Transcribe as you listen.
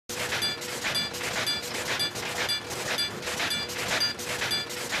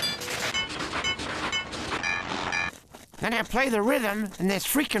Then I play the rhythm, and this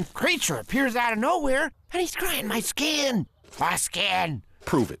freaking creature appears out of nowhere, and he's crying my skin. My skin.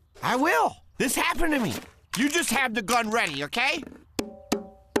 Prove it. I will. This happened to me. You just have the gun ready, okay?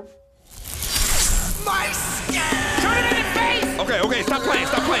 My skin! Shoot it in the face! Okay, stop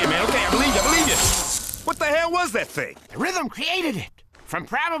playing, man. Okay, I believe you. What the hell was that thing? The rhythm created it from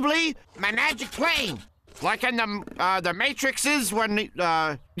probably my magic plane. Like in the Matrixes when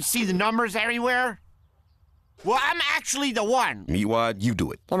you see the numbers everywhere. Well, I'm actually the one. Meatwad, you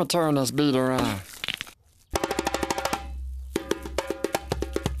do it. Let me turn this beat around.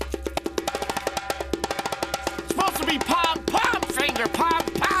 It's supposed to be palm finger, palm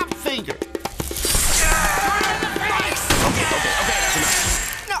finger. Okay, that's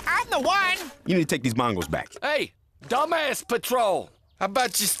enough. No, I'm the one. You need to take these bongos back. Hey, dumbass patrol. How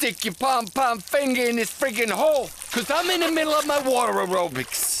about you stick your pom-pom finger in this friggin' hole? Cause I'm in the middle of my water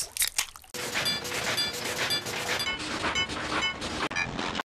aerobics.